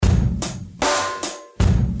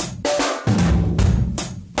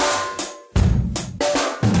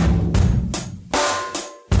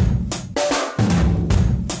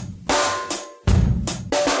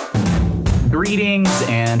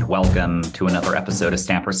and welcome to another episode of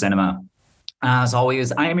Stamper Cinema. As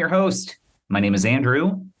always, I am your host. My name is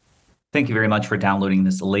Andrew. Thank you very much for downloading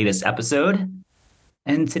this latest episode.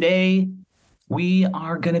 And today we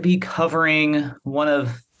are going to be covering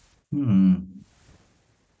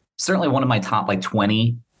certainly one of my top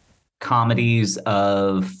 20 comedies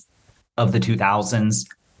of the 2000s.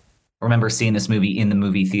 I remember seeing this movie in the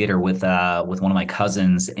movie theater with one of my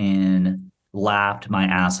cousins and laughed my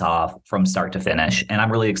ass off from start to finish. And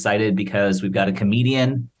I'm really excited because we've got a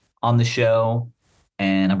comedian on the show,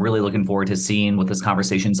 and I'm really looking forward to seeing what this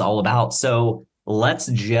conversation is all about. So let's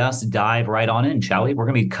just dive right on in, shall we? We're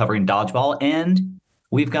going to be covering Dodgeball, and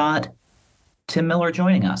we've got Tim Miller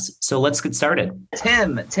joining us. So let's get started.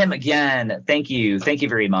 Tim again, thank you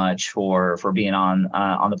very much for being on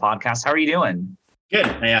the podcast. How are you doing? Good.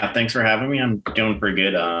 Yeah, thanks for having me. I'm doing pretty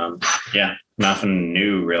good. Nothing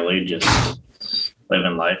new really, just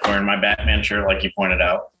living life, wearing my Batman shirt like you pointed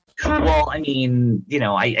out. Well, I mean,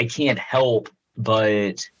 I can't help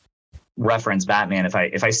but reference Batman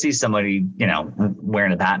if I see somebody,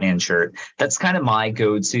 wearing a Batman shirt. That's kind of my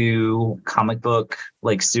go-to comic book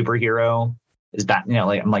superhero is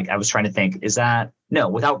Batman. I was trying to think, is that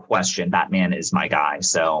without question, Batman is my guy.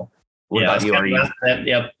 So what about you?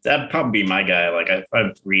 That'd probably be my guy.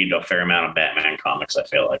 I read a fair amount of Batman comics, I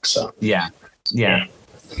feel like. So yeah.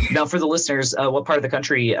 Now, for the listeners, what part of the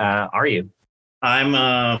country are you?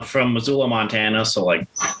 I'm from Missoula, Montana, so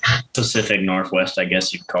Pacific Northwest, I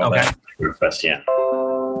guess you could call that. Northwest, yeah.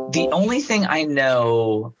 The only thing I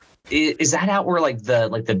know is that out where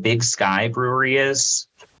the Big Sky Brewery is.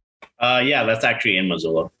 Yeah, that's actually in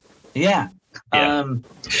Missoula. Yeah.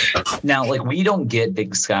 Now, we don't get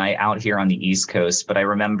Big Sky out here on the East Coast, but I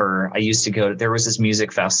remember I used to go. There was this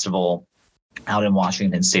music festival out in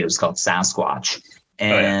Washington State. It was called Sasquatch,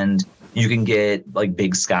 and you can get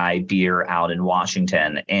Big Sky beer out in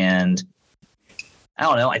Washington. And I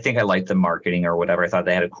don't know. I think I liked the marketing or whatever. I thought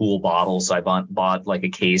they had a cool bottle, so I bought a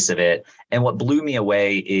case of it. And what blew me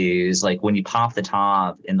away is when you pop the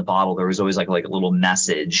top in the bottle, there was always a little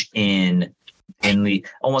message in the,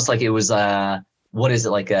 almost like it was what is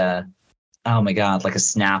it, a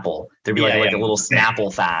Snapple. There'd be a little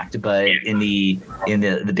Snapple fact, but in the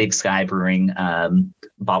Big Sky Brewing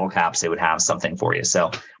bottle caps, they would have something for you.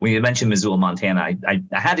 So when you mentioned Missoula, Montana, I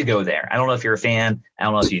had to go there. I don't know if you're a fan. I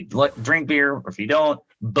don't know if you drink beer or if you don't,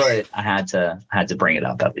 but I had to bring it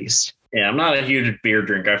up at least. Yeah, I'm not a huge beer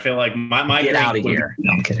drinker. I feel like my get out of here.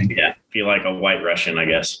 No, I'm kidding. Yeah, feel like a White Russian, I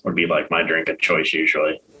guess, would be my drink of choice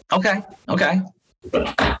usually. Okay.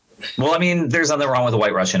 But, well, I mean, there's nothing wrong with a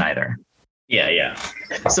White Russian either. Yeah.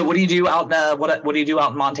 So what do you do out what do you do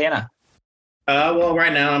out in Montana? Well,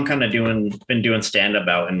 right now I'm kind of been doing stand-up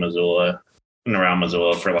out in Missoula and around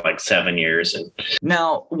Missoula for 7 years. And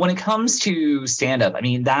now, when it comes to stand-up, I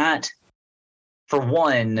mean, that, for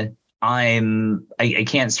one, I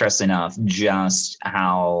can't stress enough just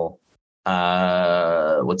how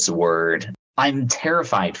what's the word? I'm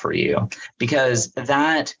terrified for you, because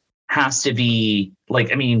that has to be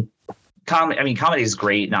comedy is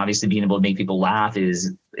great, and obviously being able to make people laugh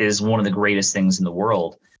is one of the greatest things in the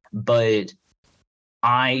world. But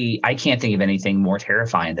I can't think of anything more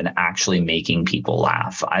terrifying than actually making people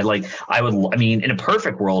laugh. In a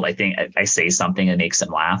perfect world, I think I say something that makes them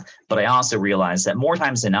laugh, but I also realize that more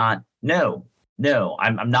times than not, no,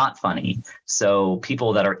 I'm not funny. So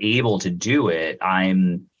people that are able to do it,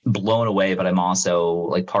 I'm blown away, but I'm also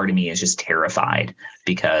part of me is just terrified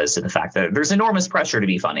because of the fact that there's enormous pressure to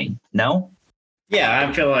be funny. No? Yeah,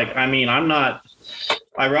 I feel I'm not,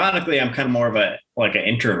 ironically, I'm kind of more of an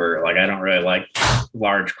introvert. I don't really like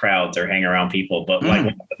large crowds or hang around people, but when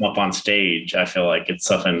I'm up on stage, I feel like it's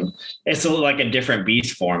a different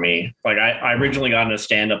beast for me. I originally got into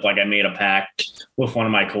stand up, I made a pact with one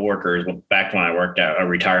of my coworkers back when I worked at a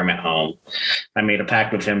retirement home. I made a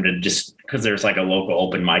pact with him to just, because there's a local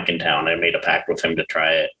open mic in town, I made a pact with him to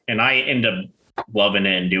try it. And I ended up loving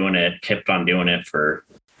it and doing it, kept on doing it for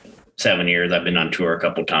 7 years. I've been on tour a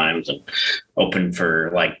couple times and opened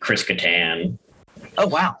for Chris Kattan. Oh,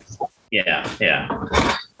 wow. Yeah.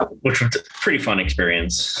 Which was a pretty fun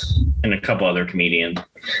experience, and a couple other comedians.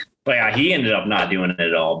 But yeah, he ended up not doing it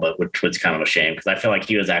at all, but which was kind of a shame because I feel like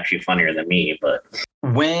he was actually funnier than me. But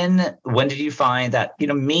when did you find that,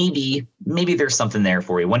 maybe there's something there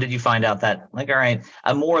for you? When did you find out that all right,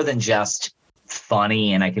 I'm more than just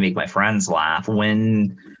funny and I can make my friends laugh?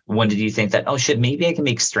 When did you think that, oh shit, maybe I can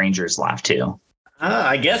make strangers laugh too?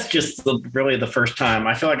 I guess just really the first time.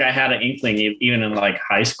 I feel like I had an inkling even in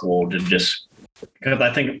high school to just because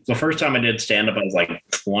I think the first time I did stand up, I was like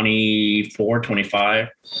 24, 25.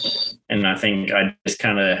 And I think I just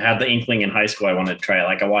kind of had the inkling in high school. I wanted to try it.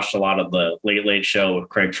 Like I watched a lot of the Late Late Show with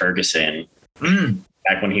Craig Ferguson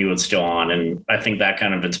back when he was still on. And I think that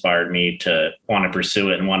kind of inspired me to want to pursue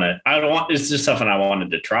it and it's just something I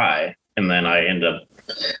wanted to try. And then I ended up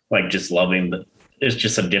like just loving it's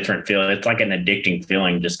just a different feeling. It's like an addicting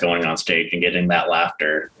feeling just going on stage and getting that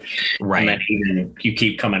laughter. Right. And then even you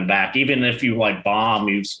keep coming back. Even if you like bomb,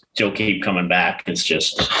 you still keep coming back. It's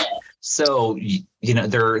just. So,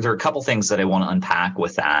 there are a couple things that I want to unpack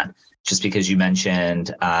with that, just because you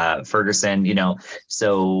mentioned Ferguson,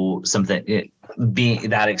 so something being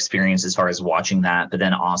that experience as far as watching that, but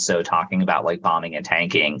then also talking about like bombing and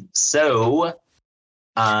tanking. So,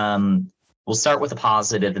 we'll start with the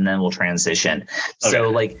positive and then we'll transition. Okay. So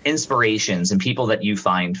like inspirations and people that you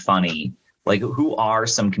find funny, like who are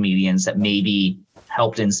some comedians that maybe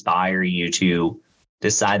helped inspire you to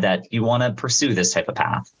decide that you want to pursue this type of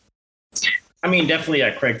path? I mean, definitely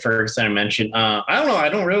Craig Ferguson I mentioned. I don't know. I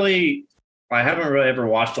haven't really ever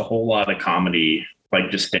watched a whole lot of comedy, like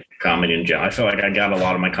just comedy in general. I feel like I got a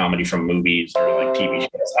lot of my comedy from movies or like TV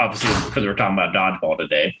shows, obviously because we're talking about dodgeball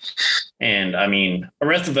today. And I mean,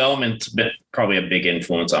 Arrested Development's probably a big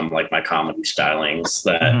influence on like my comedy stylings,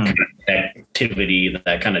 that kind of activity,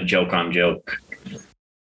 that kind of joke on joke.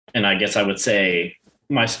 And I guess I would say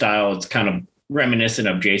my style is kind of reminiscent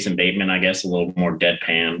of Jason Bateman, I guess, a little more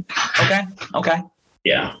deadpan. Okay.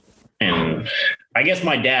 Yeah. And I guess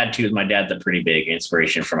my dad's a pretty big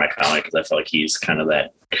inspiration for my comedy because I feel like he's kind of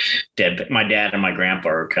that my dad and my grandpa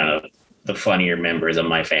are kind of the funnier members of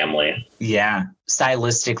my family. Yeah.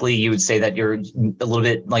 Stylistically, you would say that you're a little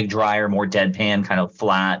bit like drier, more deadpan, kind of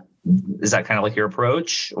flat. Is that kind of like your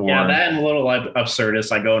approach? Or? Yeah, that and a little like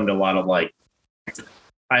absurdist. I go into a lot of like,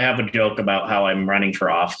 I have a joke about how I'm running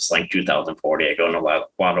for office like 2040. I go into a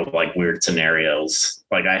lot of like weird scenarios.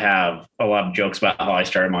 Like I have a lot of jokes about how I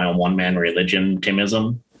started my own one-man religion,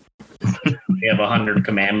 Timism. We have 100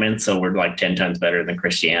 commandments, so we're like 10 times better than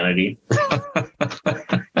Christianity.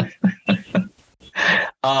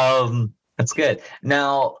 That's good.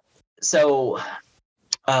 Now, so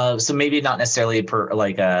maybe not necessarily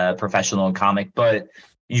a professional comic, but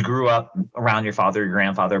you grew up around your father, your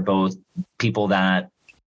grandfather, both people that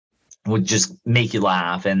would just make you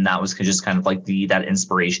laugh, and that was just kind of like that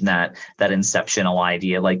inspiration, that inceptional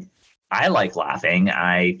idea. Like, I like laughing.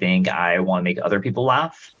 I think I want to make other people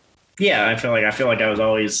laugh. Yeah, I feel like I was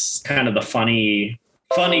always kind of the funny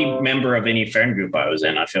member of any friend group I was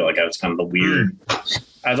in. I feel like I was kind of the weird.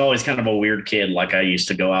 I was always kind of a weird kid. Like I used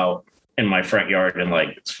to go out in my front yard and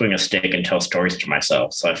like swing a stick and tell stories to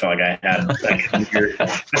myself. So I felt like I had that weird, I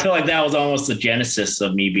feel like that was almost the genesis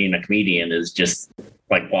of me being a comedian, is just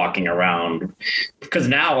like walking around. Because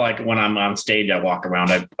now, like when I'm on stage, I walk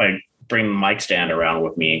around, I bring the mic stand around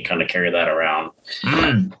with me and kind of carry that around.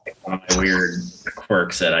 One of my weird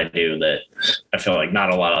quirks that I do that I feel like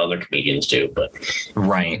not a lot of other comedians do. But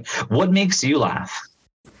right. What makes you laugh?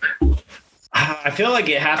 I feel like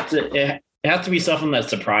it has to be something that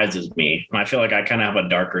surprises me. I feel like I kind of have a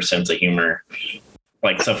darker sense of humor.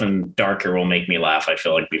 Like something darker will make me laugh, I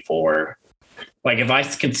feel like, before. Like if I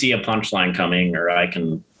can see a punchline coming, or I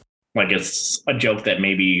can, like it's a joke that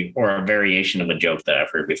maybe, or a variation of a joke that I've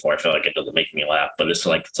heard before, I feel like it doesn't make me laugh, but it's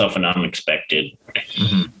like something unexpected.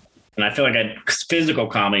 Mm-hmm. And I feel like physical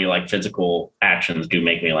comedy, like physical actions, do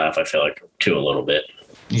make me laugh, I feel like, too, a little bit.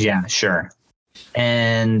 Yeah, sure.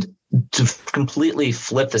 And to completely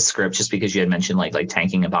flip the script, just because you had mentioned like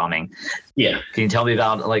tanking and bombing. Yeah. Can you tell me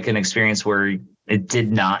about like an experience where it did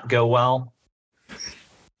not go well?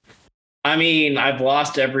 I mean, I've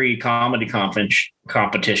lost every comedy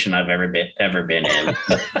competition I've ever been in.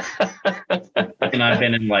 And I've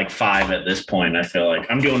been in like 5 at this point. I feel like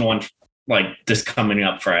I'm doing one like this coming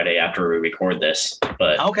up Friday after we record this.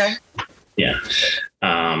 But okay. Yeah.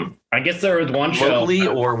 I guess there was one show. Locally,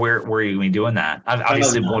 or where are you doing that?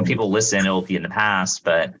 Obviously, when people listen, it'll be in the past,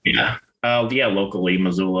 but yeah. Yeah, locally,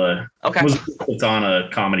 Missoula. Okay. It's on a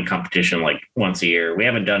comedy competition like once a year. We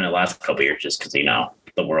haven't done it the last couple of years just because,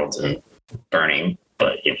 the world's burning.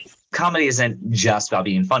 But comedy isn't just about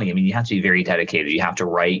being funny. I mean, you have to be very dedicated. You have to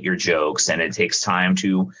write your jokes, and it takes time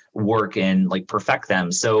to work and like perfect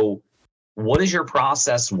them. So what does your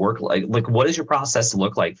process work like? Like, what does your process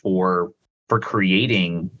look like for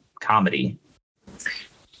creating comedy?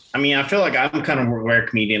 I mean, I feel like I'm kind of a rare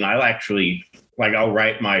comedian. I'll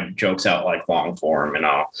write my jokes out like long form, and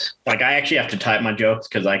I actually have to type my jokes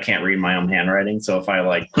because I can't read my own handwriting. So if I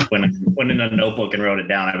went in a notebook and wrote it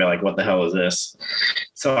down, I'd be like, what the hell is this?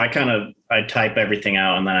 So I type everything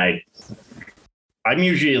out, and then I'm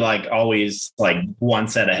usually like always like one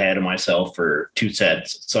set ahead of myself for 2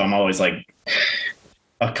 sets. So I'm always like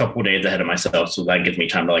a couple days ahead of myself. So that gives me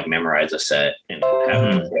time to like memorize a set and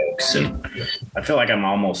have jokes. And I feel like I'm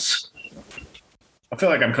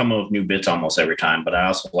coming up with new bits almost every time, but I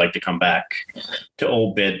also like to come back to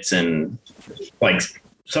old bits, and like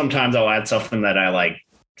sometimes I'll add something that I like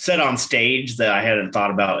said on stage that I hadn't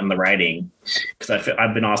thought about in the writing. Cause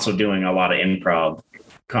I've been also doing a lot of improv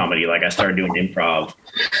comedy. Like I started doing improv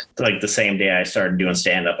like the same day I started doing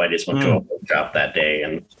stand up. I just went to a workshop that day.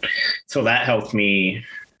 And so that helped me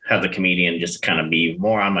have the comedian just kind of be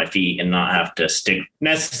more on my feet and not have to stick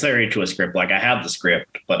necessarily to a script. Like I have the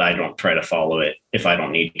script, but I don't try to follow it if I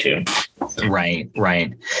don't need to. Right.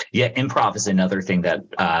 Yeah. Improv is another thing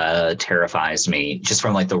that terrifies me just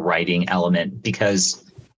from like the writing element, because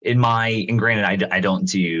granted, I don't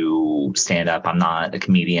do stand up. I'm not a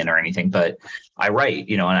comedian or anything, but I write,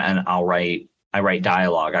 and I write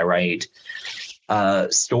dialogue, I write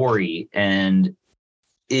story, and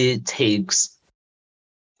it takes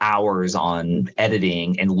hours on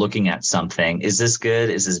editing and looking at something. Is this good?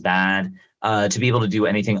 Is this bad? To be able to do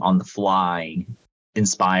anything on the fly,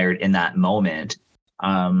 inspired in that moment.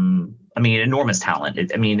 Enormous talent.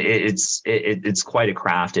 It's quite a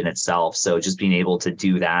craft in itself. So just being able to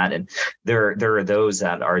do that, and there are those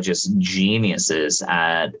that are just geniuses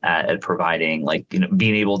at providing, like,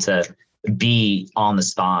 being able to be on the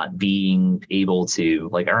spot, being able to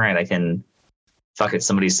like, all right, I can. Fuck it,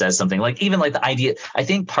 somebody says something, like even like the idea, I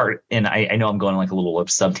think and I know I'm going like a little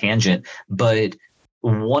sub tangent, but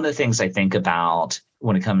one of the things I think about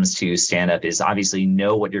when it comes to stand up is obviously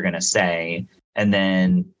know what you're going to say, and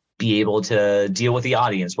then be able to deal with the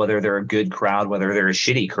audience, whether they're a good crowd, whether they're a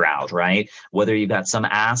shitty crowd, right? Whether you've got some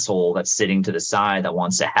asshole that's sitting to the side that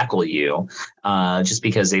wants to heckle you just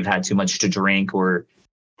because they've had too much to drink, or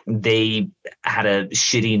they had a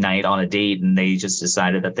shitty night on a date and they just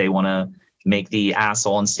decided that they want to make the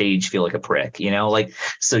asshole on stage feel like a prick,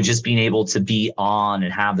 so just being able to be on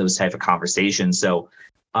and have those type of conversations. So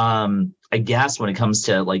I guess when it comes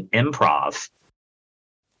to like improv,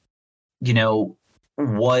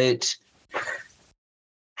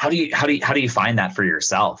 how do you find that for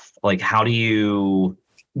yourself? Like, how do you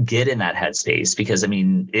get in that headspace? Because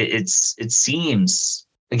it seems,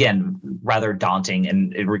 again, rather daunting,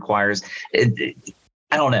 and it requires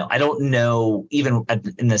I don't know. I don't know even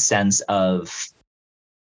in the sense of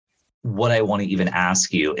what I want to even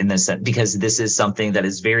ask you in this sense, because this is something that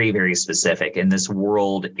is very, very specific. And this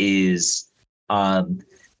world is, I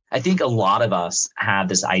think a lot of us have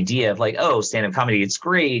this idea of like, oh, stand-up comedy, it's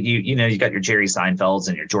great. You got your Jerry Seinfelds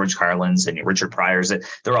and your George Carlins and your Richard Pryors.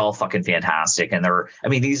 They're all fucking fantastic. And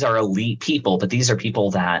these are elite people, but these are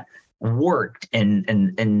people that worked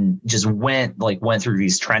and just went through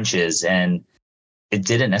these trenches, and it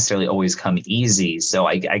didn't necessarily always come easy. So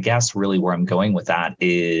I guess really where I'm going with that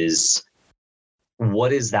is, what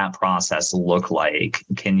does that process look like?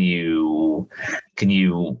 Can you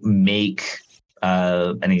make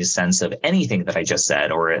any sense of anything that I just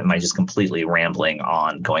said, or am I just completely rambling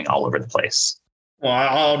on, going all over the place? Well,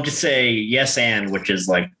 I'll just say yes, and which is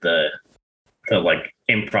like the like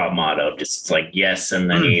improv motto, just like yes, and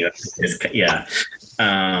then yeah.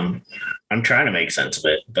 I'm trying to make sense of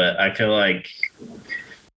it, but I feel like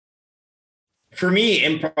for me,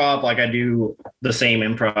 improv, like I do the same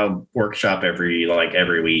improv workshop every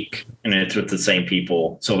week, and it's with the same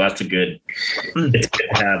people. So that's it's good to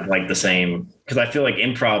have like the same, because I feel like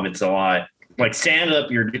improv, it's a lot like stand up.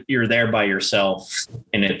 You're there by yourself,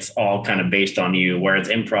 and it's all kind of based on you. Whereas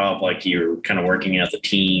improv, like you're kind of working as a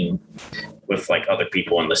team with like other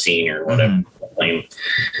people in the scene or whatever.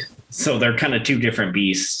 So they're kind of two different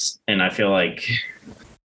beasts. And I feel like,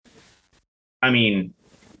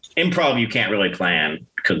 improv, you can't really plan,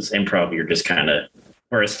 because improv, you're just kind of,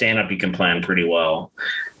 whereas stand up, you can plan pretty well.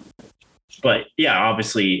 But yeah,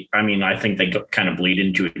 obviously, I think they kind of bleed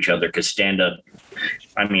into each other, because stand up,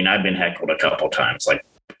 I've been heckled a couple times, like,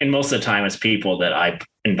 and most of the time it's people that I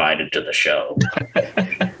invited to the show.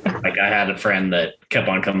 Like I had a friend that kept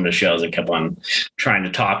on coming to shows and kept on trying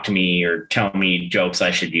to talk to me or tell me jokes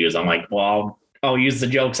I should use. I'm like, well, I'll use the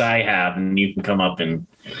jokes I have, and you can come up and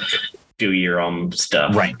do your own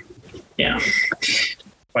stuff. Right. Yeah.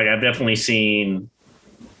 Like I've definitely seen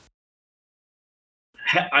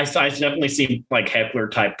like heckler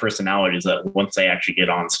type personalities that once they actually get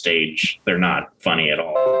on stage, they're not funny at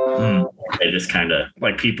all. They just kind of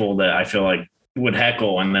like people that I feel like would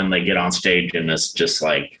heckle, and then they get on stage and it's just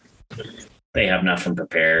like they have nothing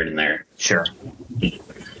prepared, and they're sure.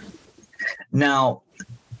 Now,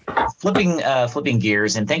 flipping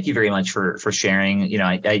gears, and thank you very much for sharing. You know,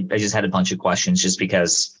 I just had a bunch of questions just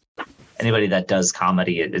because anybody that does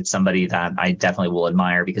comedy, it's somebody that I definitely will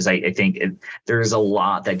admire, because I think there's a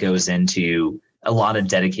lot that goes into, a lot of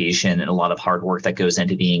dedication and a lot of hard work that goes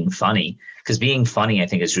into being funny. Because being funny, I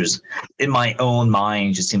think, is just, in my own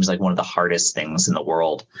mind, just seems like one of the hardest things in the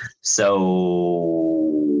world.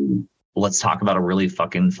 So let's talk about a really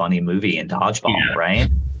fucking funny movie in Dodgeball, right?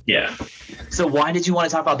 Yeah. So why did you want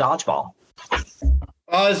to talk about Dodgeball?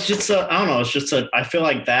 It's just I don't know. It's just I feel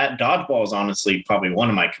like that Dodgeball is honestly probably one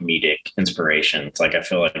of my comedic inspirations. Like, I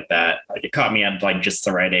feel like that, like, it caught me at like just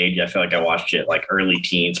the right age. I feel like I watched it like early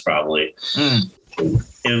teens, probably.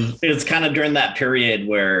 It was kind of during that period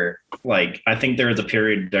where, like, I think there was a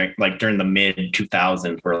period during the mid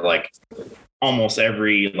 2000s where like almost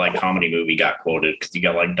every like comedy movie got quoted, because you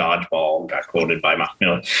got like Dodgeball got quoted by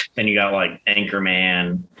then you got like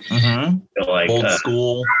Anchorman, like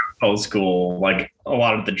Old School, like a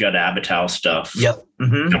lot of the Judd Apatow stuff. Yep.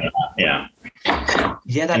 Yeah.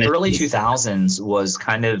 That early 2000s was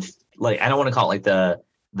kind of like, I don't want to call it like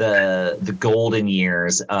the golden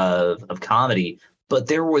years of comedy, but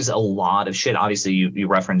there was a lot of shit. Obviously, you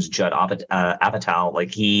referenced Judd Apatow,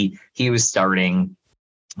 like he was starting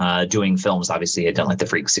doing films. Obviously, he had done like the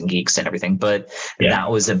Freaks and Geeks and everything, but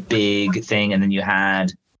that was a big thing. And then you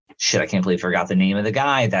had I can't believe I forgot the name of the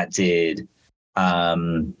guy that did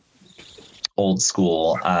Old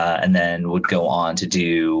School, and then would go on to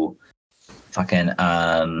do fucking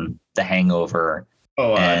The Hangover.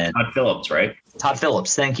 Todd Phillips, right? Todd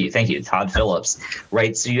Phillips, thank you, Todd Phillips,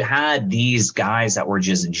 right? So you had these guys that were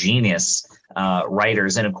just genius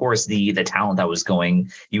writers, and of course the talent that was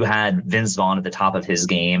going. You had Vince Vaughn at the top of his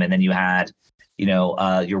game, and then you had,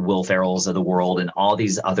 your Will Ferrells of the world, and all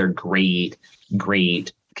these other great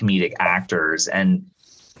comedic actors, and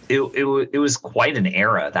it was quite an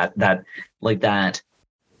era that like that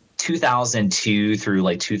 2002 through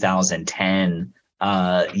like 2010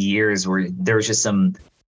 years, where there was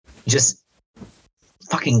just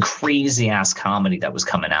fucking crazy ass comedy that was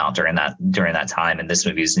coming out during that time, and this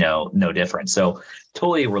movie is no different. So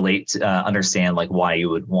totally relate to, understand like why you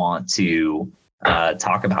would want to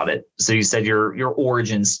talk about it. So you said your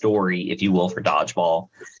origin story, if you will, for Dodgeball,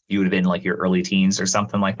 you would have been like your early teens or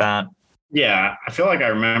something like that. Yeah, I feel like I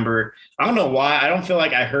remember. I don't know why. I don't feel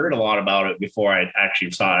like I heard a lot about it before I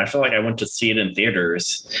actually saw it. I feel like I went to see it in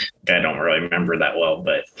theaters. I don't really remember that well,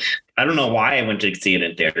 but I don't know why I went to see it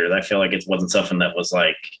in theaters. I feel like it wasn't something that was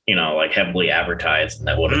like, like heavily advertised, and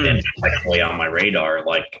that would have been like way on my radar.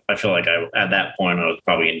 Like, I feel like at that point I was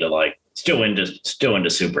probably into like still into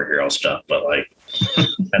superhero stuff, but like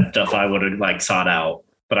that stuff I would have like sought out.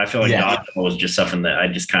 But I feel like Dodgeball was just something that I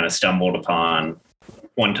just kind of stumbled upon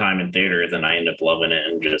one time in theater, then I end up loving it,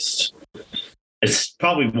 and just, it's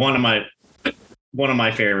probably one of my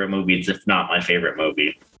favorite movies, if not my favorite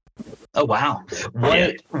movie. Oh wow.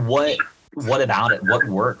 What about it? What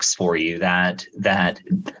works for you that I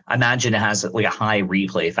imagine it has like a high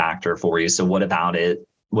replay factor for you? So what about it?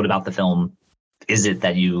 What about the film is it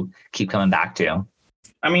that you keep coming back to?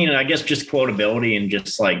 I mean, I guess just quotability and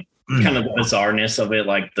just like kind of the bizarreness of it,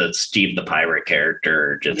 like the Steve the Pirate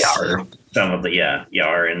character, just Yar. Some of the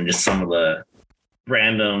Yar, and just some of the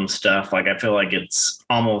random stuff. Like, I feel like it's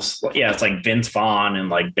almost it's like Vince Vaughn and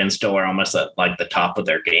like Ben Stiller almost at like the top of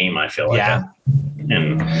their game, I feel like.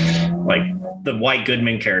 And like the White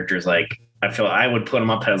Goodman characters, like I feel I would put him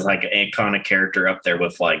up as like an iconic character up there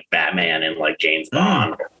with like Batman and like James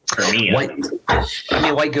Bond for me.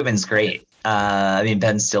 White Goodman's great.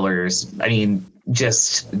 Ben Stiller's,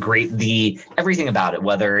 just great. Everything about it,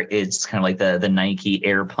 whether it's kind of like the Nike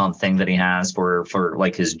Air Pump thing that he has for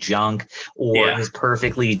like his junk, or his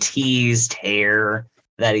perfectly teased hair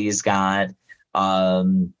that he's got,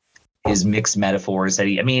 his mixed metaphors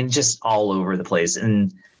that just all over the place,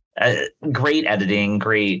 and great editing,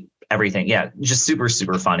 great everything. Yeah, just super,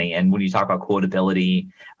 super funny. And when you talk about quotability,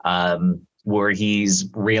 where he's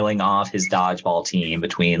railing off his Dodgeball team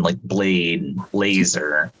between like Blade,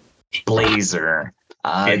 Laser, Blazer,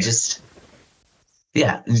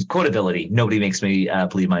 quotability. Nobody makes me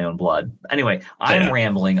bleed my own blood. Anyway, I'm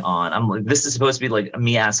rambling on. I'm like, this is supposed to be like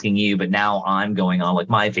me asking you, but now I'm going on like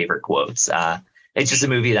my favorite quotes. It's just a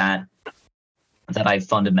movie that I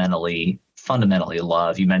fundamentally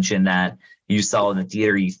love. You mentioned that you saw in the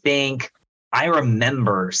theater. I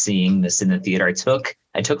remember seeing this in the theater. I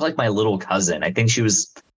took like my little cousin. I think she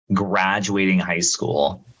was graduating high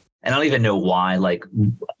school. And I don't even know why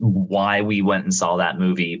we went and saw that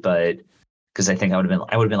movie, but because I think I would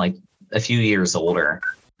have been like a few years older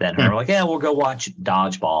than her. We're like, yeah, we'll go watch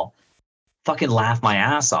Dodgeball. fucking laugh my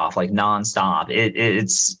ass off like nonstop.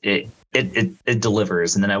 It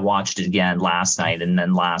delivers. And then I watched it again last night and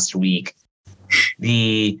then last week.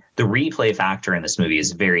 The replay factor in this movie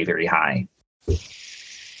is very, very high.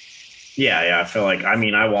 Yeah. I feel like,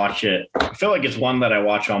 I watch it. I feel like it's one that I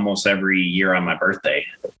watch almost every year on my birthday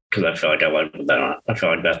because I feel like I like that. I feel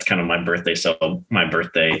like that's kind of my birthday. So my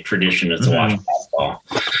birthday tradition is to watch basketball.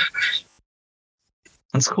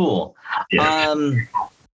 That's cool. Yeah.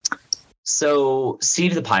 So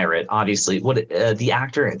Steve the Pirate, obviously, what the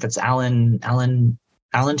actor that's Alan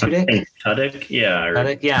Tudyk? Tudyk, yeah.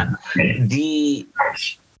 Tudyk, yeah.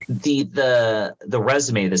 The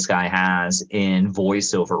resume this guy has in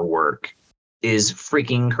voiceover work is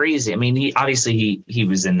freaking crazy. I mean, he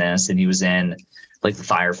was in this and he was in like the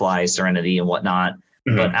Firefly, Serenity and whatnot.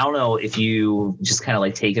 Mm-hmm. But I don't know if you just kind of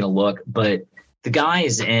like taking a look, but the guy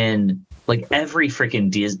is in like every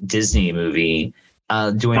freaking Disney movie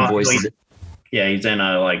doing voices. Yeah, he's in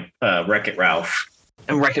Wreck-It Ralph.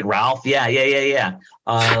 And Wreck-It Ralph, yeah.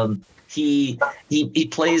 He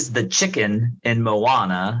plays the chicken in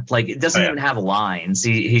Moana. Like, it doesn't even have lines.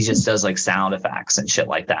 He just does like sound effects and shit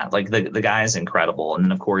like that. Like the guy is incredible. And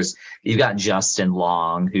then of course you've got Justin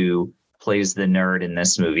Long who plays the nerd in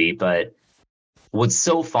this movie. But what's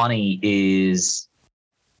so funny is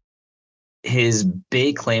his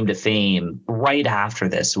big claim to fame right after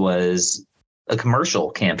this was a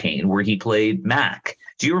commercial campaign where he played Mac.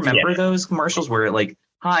 Do you remember those commercials where like,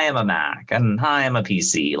 hi, I'm a Mac and hi, I'm a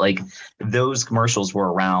PC? Like those commercials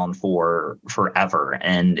were around for forever.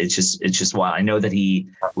 And it's just wild. I know that he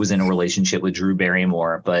was in a relationship with Drew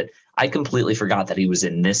Barrymore, but I completely forgot that he was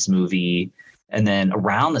in this movie. And then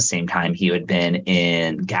around the same time, he had been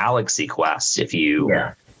in Galaxy Quest, if you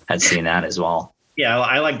had seen that as well. Yeah,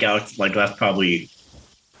 I like Galaxy. Like that's probably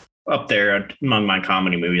up there among my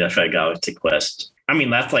comedy movies. I feel like Galaxy Quest. I mean,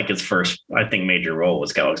 that's like his first, I think, major role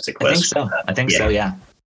was Galaxy Quest. I think so. Yeah.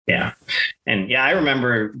 Yeah. And yeah, I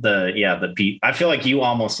remember I feel like you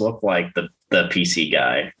almost look like the PC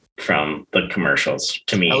guy from the commercials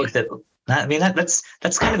to me. I looked at that. I mean, that's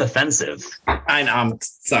kind of offensive. I know. I'm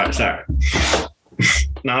sorry.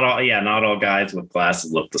 Not all guys with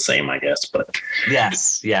glasses look the same, I guess, but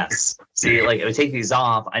yes. See, like if I take these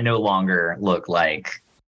off, I no longer look like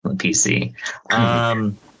the PC.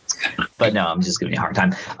 But no, I'm just giving you a hard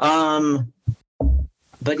time.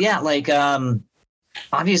 But yeah, like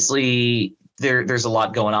obviously there's a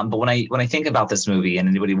lot going on. But when I think about this movie and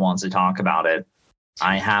anybody wants to talk about it,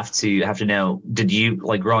 I have to know, did you,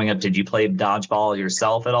 like growing up, did you play dodgeball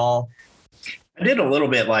yourself at all? I did a little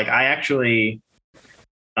bit. Like I actually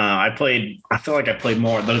I feel like I played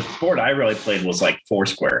more. The sport I really played was like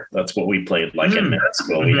Foursquare. That's what we played like in middle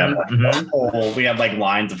school. We had we had like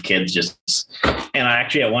lines of kids and I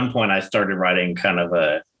actually at one point I started writing kind of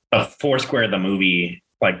a Foursquare the movie,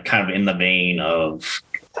 like kind of in the vein of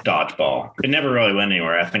dodgeball. It never really went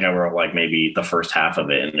anywhere. I think I wrote like maybe the first half of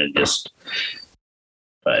it and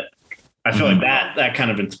but I feel like that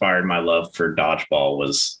kind of inspired my love for dodgeball,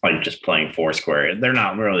 was like just playing Foursquare. They're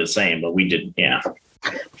not really the same, but we did. Yeah.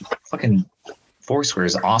 Fucking Foursquare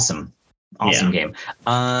is awesome game.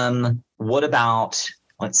 What about,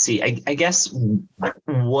 let's see, I guess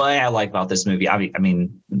what I like about this movie, I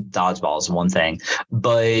mean dodgeball is one thing,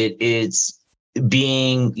 but it's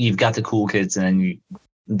being, you've got the cool kids and then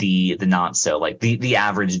the not so, like the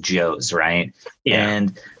average Joes, right?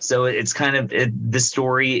 And so it's kind of the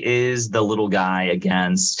story is the little guy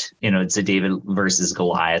against, it's a David versus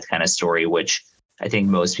Goliath kind of story, which I think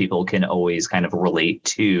most people can always kind of relate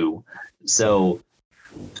to. So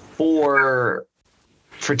for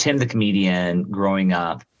Tim the comedian growing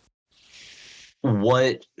up,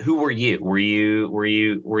 who were you? Were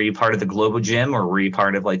you part of the Global Gym, or were you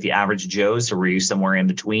part of like the average Joes, or were you somewhere in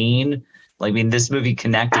between? Like, I mean, this movie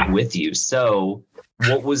connected with you. So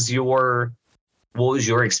what was your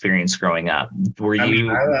experience growing up?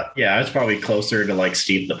 I was probably closer to like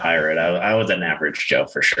Steve the Pirate. I was an average Joe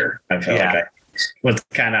for sure. I feel like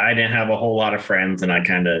I didn't have a whole lot of friends, and I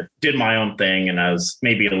kind of did my own thing, and I was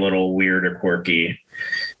maybe a little weird or quirky.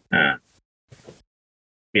 That's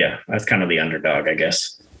kind of the underdog, I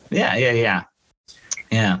guess. Yeah.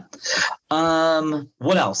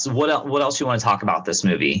 What else? What else you want to talk about this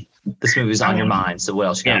movie? This movie's on your mind, so what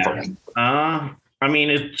else you got for me? I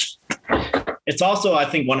mean, it's also, I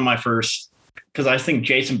think, one of my first, because I think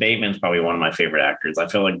Jason Bateman's probably one of my favorite actors. I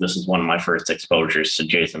feel like this is one of my first exposures to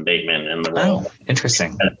Jason Bateman in the role. Oh,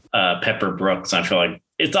 interesting. Pepper Brooks. I feel like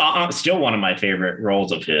it's still one of my favorite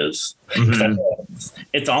roles of his.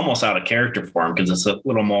 it's almost out of character for him because it's a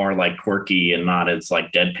little more like quirky and not as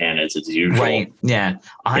like deadpan as it's usual. Right. Yeah.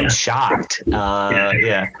 I'm shocked.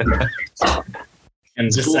 Yeah. And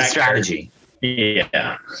it's a cool strategy.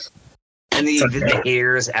 Yeah. And the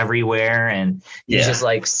hairs everywhere, and he's just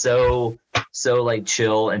like so like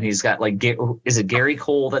chill, and he's got like, is it Gary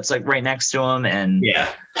Cole that's like right next to him? And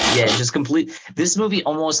just complete. This movie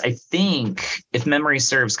almost, I think, if memory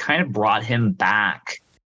serves, kind of brought him back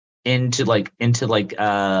into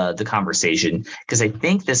the conversation, because I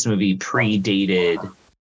think this movie predated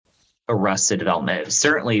Arrested Development.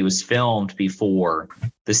 Certainly it was filmed before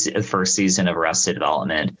the first season of Arrested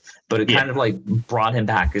Development, but it kind of like brought him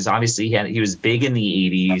back, because obviously he was big in the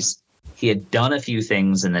 80s. He had done a few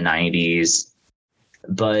things in the 90s,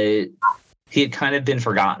 but he had kind of been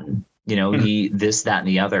forgotten, this, that, and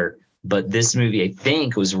the other. But this movie, I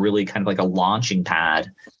think, was really kind of like a launching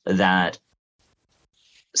pad that,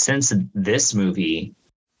 since this movie,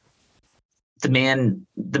 the man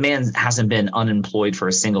hasn't been unemployed for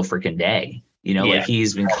a single freaking day. Like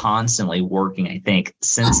he's been constantly working, I think,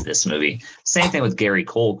 since this movie. Same thing with Gary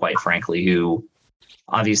Cole, quite frankly, who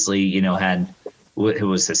obviously, who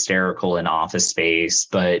was hysterical in Office Space.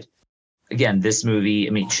 But again, this movie,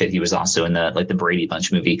 I mean, he was also in the Brady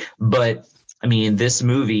Bunch movie. But I mean, this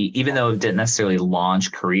movie, even though it didn't necessarily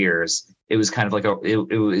launch careers, it was kind of like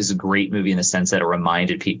it was a great movie in the sense that it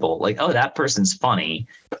reminded people like, oh, that person's funny.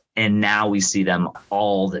 And now we see them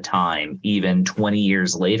all the time, even 20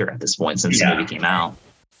 years later at this point, since the movie came out.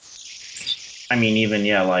 I mean, even,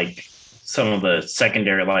 like some of the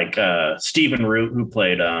secondary, like Stephen Root, who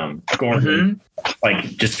played Gordon, like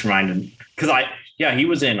just reminded, because he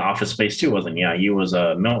was in Office Space too, wasn't he? Yeah, he was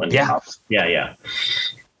Milton. Yeah. Yeah.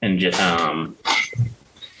 And just,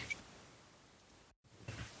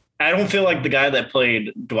 I don't feel like the guy that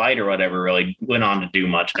played Dwight or whatever really went on to do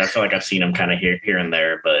much. I feel like I've seen him kind of here and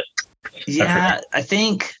there, but I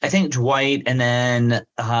think Dwight, and then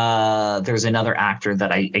there's another actor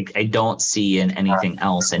that I don't see in anything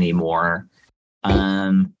else anymore.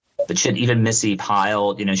 But even Missy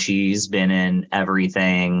Pyle, she's been in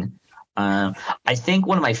everything. I think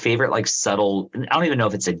one of my favorite, like, subtle, I don't even know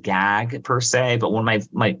if it's a gag per se, but one of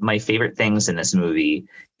my favorite things in this movie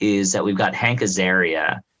is that we've got Hank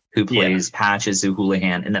Azaria, who plays Patches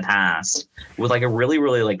O'Houlihan in the past, with like a really,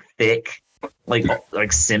 really like thick,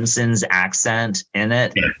 like Simpsons accent in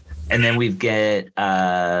it. Yeah. And then we've got,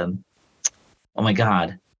 oh my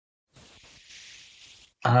God.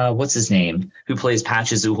 What's his name? Who plays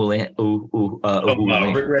Patches O'Houlihan?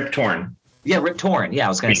 Rip Torn. Yeah, Rip Torn. Yeah, I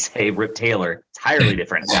was going to say Rip Taylor. Entirely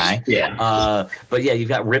different guy. Yeah. But yeah, you've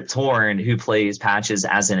got Rip Torn, who plays Patches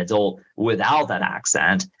as an adult without that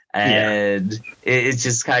accent. And it's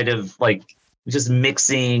just kind of like just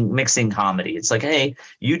mixing comedy. It's like, hey,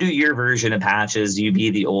 you do your version of Patches, you be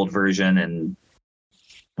the old version, and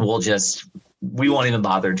we won't even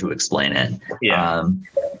bother to explain it. Yeah.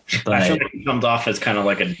 But I feel like it comes off as kind of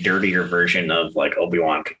like a dirtier version of like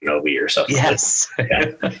Obi-Wan Kenobi or something. Yes.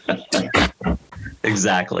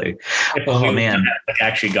 Exactly. Oh man, like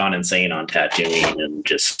actually gone insane on Tatooine and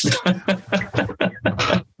just.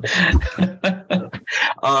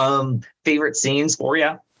 Favorite scenes for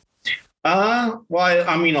you? Well,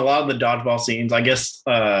 I mean, a lot of the dodgeball scenes. I guess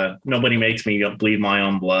Nobody Makes Me Bleed My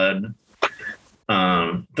Own Blood.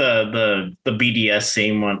 The BDS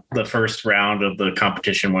scene, when the first round of the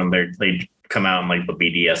competition, when they come out in like the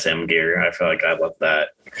BDSM gear. I feel like I love that.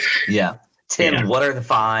 Yeah. Tim, what are the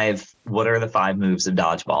five moves of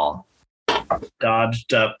dodgeball? Dodge,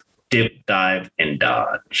 duck, dip, dive, and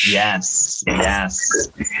dodge. Yes.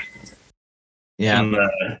 Yeah. And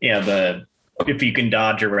if you can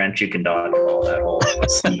dodge a wrench, you can dodge all that whole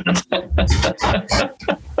scene.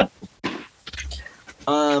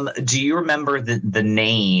 Do you remember the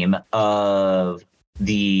name of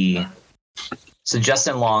so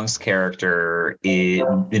Justin Long's character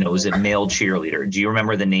was a male cheerleader. Do you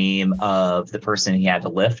remember the name of the person he had to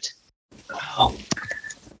lift?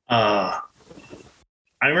 I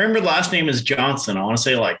remember the last name is Johnson. I want to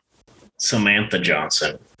say like Samantha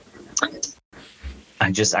Johnson. I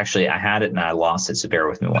had it and I lost it. So bear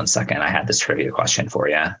with me 1 second. I had this trivia question for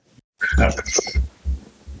you.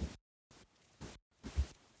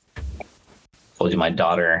 Told you my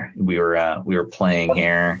daughter, we were playing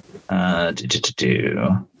here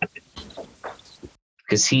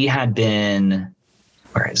because he had been,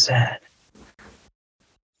 where is that?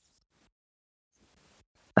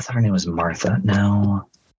 I thought her name was Martha. No.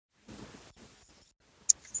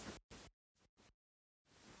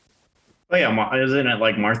 Oh yeah, isn't it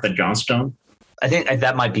like Martha Johnstone? I think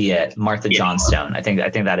that might be it. Martha Johnstone. I think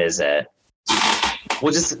that is it.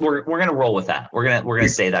 we're gonna roll with that. We're gonna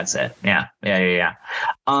say that's it. Yeah.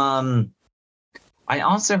 I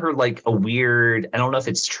also heard like a weird, I don't know if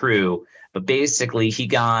it's true, but basically he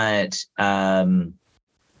got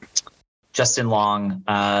Justin Long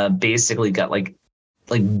basically got like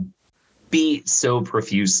beat so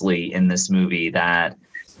profusely in this movie that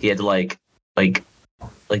he had to like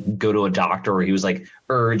go to a doctor, or he was like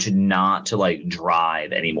urged not to like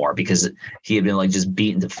drive anymore because he had been like just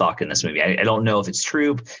beaten to fuck in this movie. I don't know if it's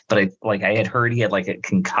true, but I had heard he had like a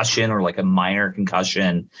concussion or like a minor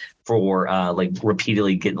concussion for like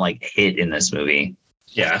repeatedly getting like hit in this movie.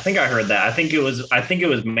 Yeah, I think I heard that. I think it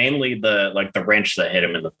was mainly the wrench that hit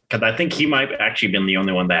him because I think he might actually been the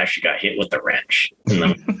only one that actually got hit with the wrench.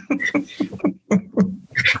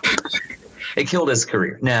 It killed his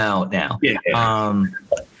career. No. Yeah.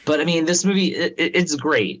 But I mean, this movie, it's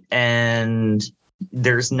great. And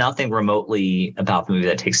there's nothing remotely about the movie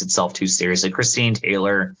that takes itself too seriously. Christine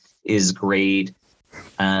Taylor is great.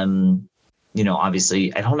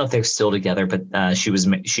 Obviously, I don't know if they're still together, but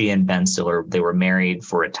she and Ben Stiller, they were married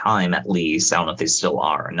for a time at least. I don't know if they still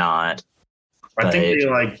are or not. I think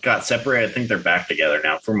they got separated. I think they're back together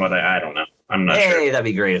now. From what I don't know. I'm not sure. Hey, that'd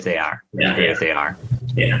be great if they are. If they are.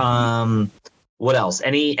 Yeah. What else?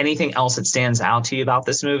 Anything else that stands out to you about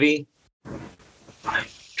this movie? I'm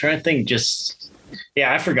trying to think.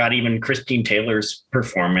 I forgot even Christine Taylor's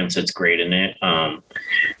performance. It's great in it. I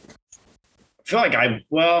feel like I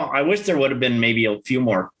wish there would have been maybe a few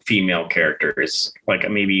more female characters, like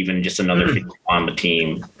maybe even just another female on the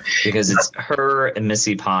team. Because it's her and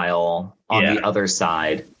Missy Pyle on the other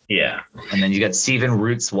side. Yeah. And then you got Stephen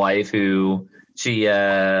Root's wife, who she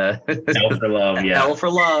L for Love, yeah. L for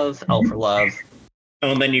Love.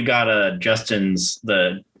 Oh, and then you got Justin's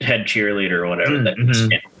the head cheerleader or whatever,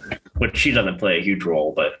 which she doesn't play a huge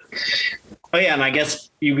role, but and I guess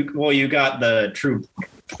you got the Troop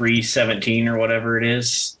 317 or whatever it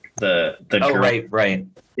is. The girl. Right.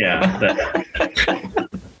 Yeah.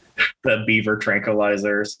 The beaver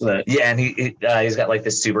tranquilizers. And he's got like the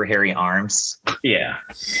super hairy arms. Yeah.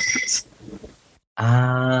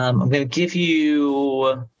 I'm going to give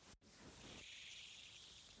you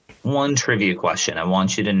one trivia question. I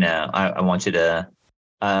want you to know. I want you to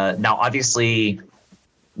now. Obviously,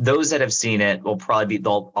 those that have seen it will probably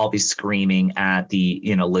they'll all be screaming at the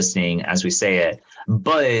listening as we say it.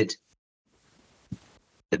 But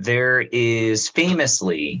there is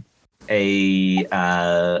famously a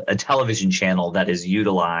television channel that is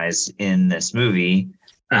utilized in this movie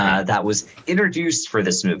that was introduced for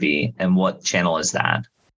this movie. And what channel is that?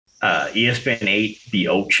 ESPN 8, The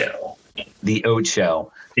Ocho. The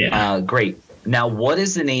Ocho. Yeah. Great. Now, what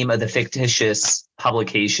is the name of the fictitious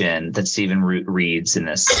publication that Stephen Root reads in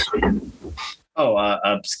this?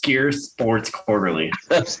 Obscure Sports Quarterly.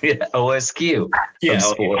 OSQ.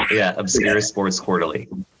 Yeah. Obscure Sports Quarterly.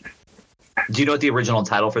 Do you know what the original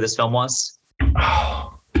title for this film was?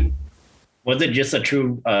 Was it just a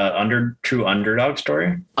true underdog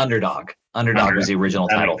story? Underdog was the original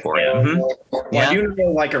title for it. Mm-hmm. I do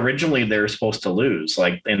know, originally they were supposed to lose,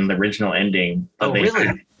 in the original ending. But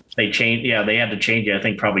really? They changed. Yeah, they had to change it. I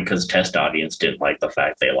think probably because test audience didn't like the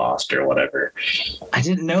fact they lost or whatever. I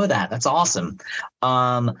didn't know that. That's awesome.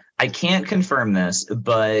 I can't confirm this,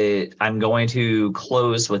 but I'm going to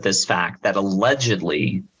close with this fact that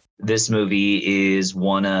allegedly this movie is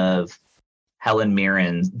one of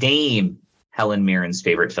Dame Helen Mirren's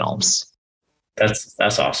favorite films. That's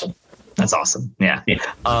awesome. That's awesome. Yeah.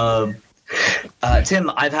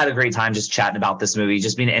 Tim, I've had a great time just chatting about this movie,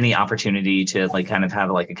 just being any opportunity to kind of have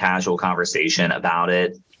a casual conversation about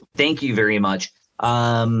it. Thank you very much.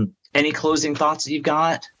 Any closing thoughts that you've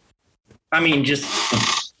got? I mean, just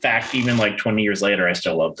fact, even 20 years later, I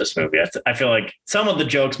still love this movie. I feel like some of the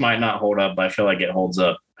jokes might not hold up, but I feel like it holds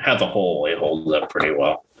up. As a whole, it holds up pretty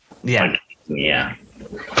well. Yeah. Yeah.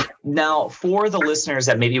 Now, for the listeners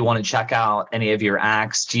that maybe want to check out any of your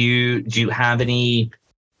acts, do you have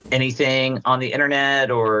anything on the internet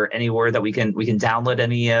or anywhere that we can download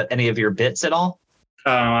any of your bits at all?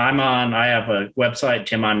 I have a website,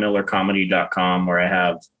 timonmillercomedy.com, where I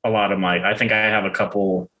have a lot of I think I have a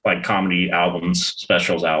couple comedy albums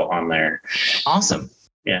specials out on there. Awesome.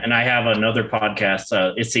 Yeah. And I have another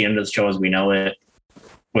podcast. It's the End of the Show as We Know It,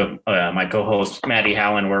 with my co-host Maddie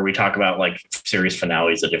Hallen, where we talk about series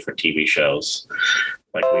finales of different TV shows.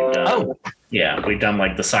 We've done, we've done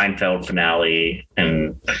the Seinfeld finale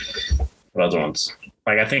and what other ones?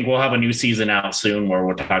 I think we'll have a new season out soon where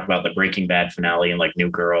we'll talk about the Breaking Bad finale and New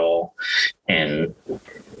Girl and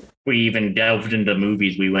we even delved into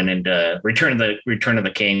movies. We went into Return of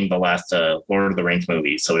the King, the last Lord of the Rings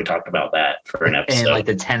movie. So we talked about that for an episode. And like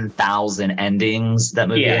the 10,000 endings that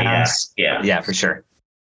movie has. Yeah, for sure.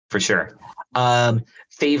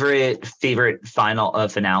 Favorite final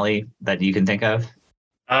finale that you can think of?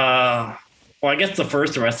 Well, I guess the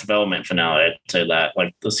first Arrested Development finale, I'd say that,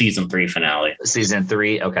 like the season 3 finale. Season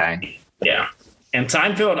 3, okay. Yeah. And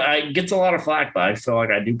Seinfeld gets a lot of flack, but I feel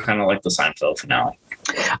like I do kind of like the Seinfeld finale.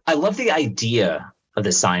 I love the idea of the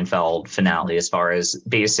Seinfeld finale as far as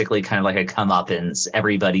basically kind of like a comeuppance.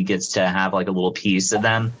 Everybody gets to have like a little piece of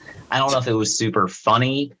them. I don't know if it was super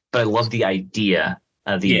funny, but I love the idea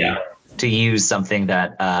of to use something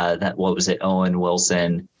that what was it, Owen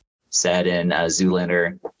Wilson said in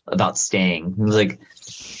Zoolander about Sting. He was like,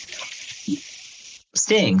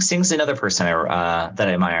 Sting's another person that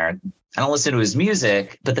I admire. I don't listen to his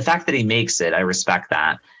music, but the fact that he makes it, I respect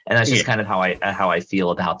that. And that's just kind of how I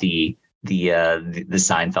feel about the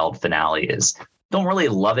Seinfeld finale is. Don't really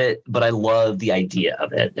love it, but I love the idea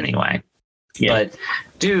of it anyway. Yeah. But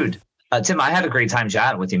dude, Tim, I had a great time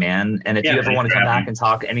chatting with you, man. And if you ever want to come back and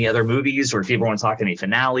talk any other movies, or if you ever want to talk any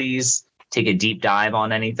finales, take a deep dive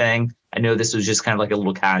on anything. I know this was just kind of like a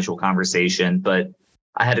little casual conversation, but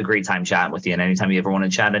I had a great time chatting with you. And anytime you ever want to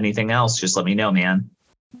chat anything else, just let me know, man.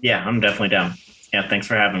 Yeah, I'm definitely down. Yeah, thanks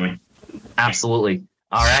for having me. Absolutely.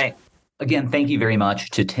 All right. Again, thank you very much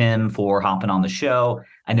to Tim for hopping on the show.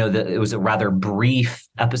 I know that it was a rather brief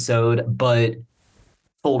episode, but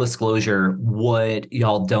full disclosure, what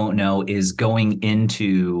y'all don't know is going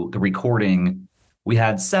into the recording, we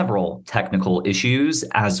had several technical issues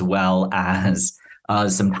as well as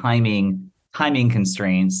some timing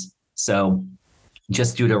constraints. So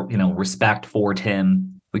just due to, respect for Tim,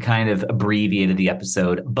 we kind of abbreviated the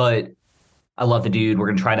episode, but I love the dude. We're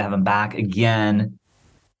going to try to have him back again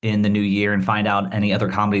in the new year and find out any other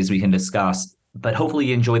comedies we can discuss. But hopefully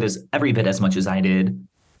you enjoy this every bit as much as I did.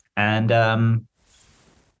 And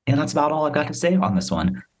that's about all I've got to say on this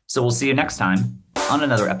one. So we'll see you next time on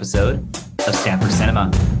another episode of Stanford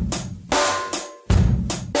Cinema.